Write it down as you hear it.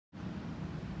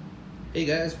Hey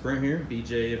guys, Brent here,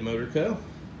 BJ of Motor Co.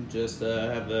 Just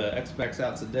have the X-Maxx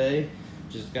out today.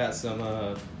 Just got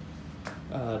some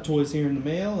toys here in the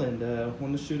mail and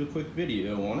wanted to shoot a quick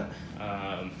video on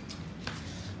it.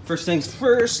 First things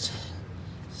first,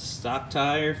 stock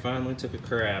tire finally took a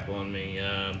crap on me.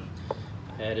 I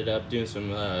had it up doing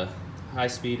some high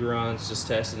speed runs, just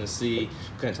testing to see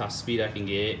what kind of top speed I can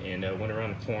get, and went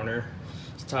around the corner.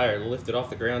 The tire lifted off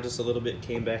the ground just a little bit,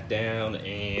 came back down,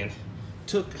 and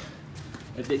took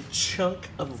a big chunk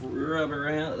of rubber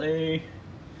out there. You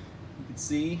can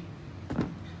see,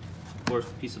 of course,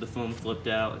 a piece of the foam flipped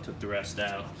out. I took the rest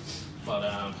out.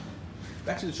 But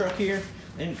back to the truck here,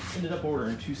 and ended up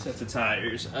ordering 2 sets of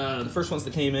tires. The first ones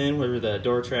that came in were the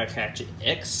DuraTrax Hatchet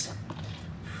X.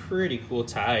 Pretty cool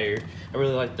tire. I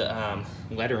really like the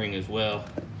lettering as well.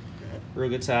 Real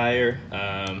good tire.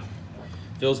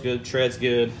 Feels good, treads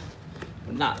good.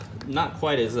 Not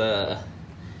quite as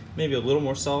maybe a little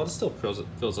more solid. It still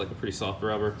feels like a pretty soft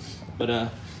rubber,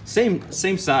 but same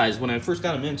size. When I first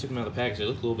got them in, took them out of the package, they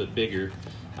looked a little bit bigger,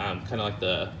 kind of like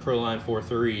the Proline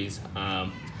 4.3s,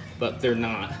 but they're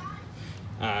not.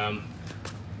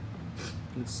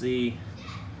 Let's see,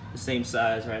 the same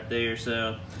size right there.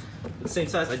 So the same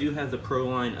size. I do have the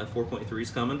Proline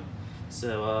 4.3s coming,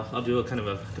 so I'll do a kind of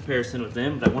a comparison with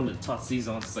them. But I wanted to toss these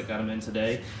on since I got them in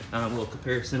today. A little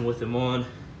comparison with them on.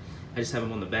 I just have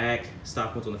them on the back,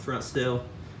 stock ones on the front still.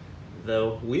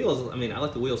 The wheels, I mean, I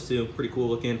like the wheels too, pretty cool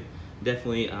looking.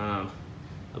 Definitely a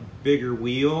bigger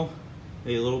wheel,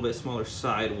 maybe a little bit smaller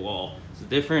sidewall. It's a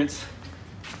difference.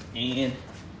 And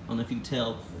I don't know if you can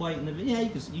tell quite in the video, yeah,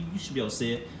 you should be able to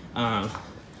see it.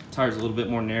 Tire's a little bit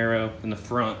more narrow than the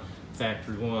front.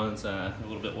 Factory ones, a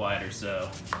little bit wider, so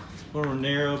a little more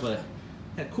narrow, but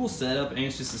had a cool setup.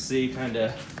 Anxious to see kind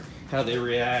of how they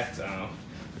react.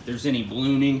 If there's any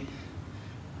ballooning.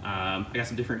 I got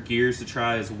some different gears to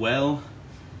try as well.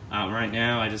 Right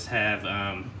now I just have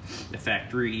the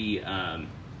factory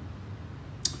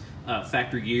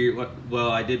gear. Well,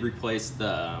 I did replace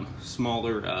the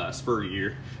smaller spur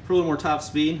gear for a little more top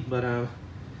speed, but I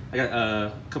got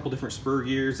a couple different spur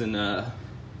gears and a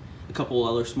couple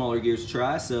other smaller gears to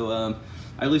try. So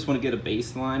I at least want to get a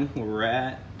baseline where we're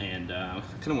at, and I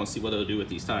kind of want to see what it'll do with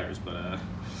these tires. But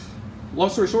long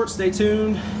story short, stay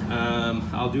tuned.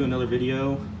 I'll do another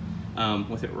video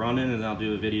with it running, and I'll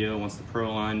do a video once the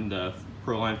Proline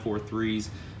 4.3s,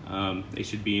 they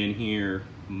should be in here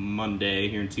Monday,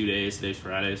 here in 2 days. Today's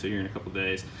Friday, so here in a couple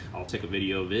days I'll take a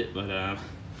video of it. But I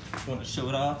want to show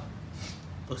it off.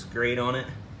 Looks great on it.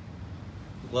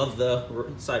 Love the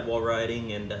sidewall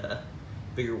riding and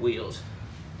bigger wheels.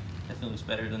 Definitely looks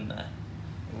better than the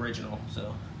original,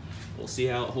 so we'll see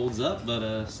how it holds up.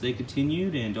 But stay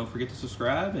continued, and don't forget to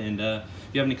subscribe. And if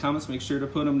you have any comments, make sure to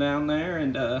put them down there,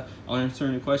 and I'll answer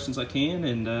any questions I can.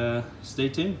 And stay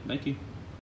tuned. Thank you.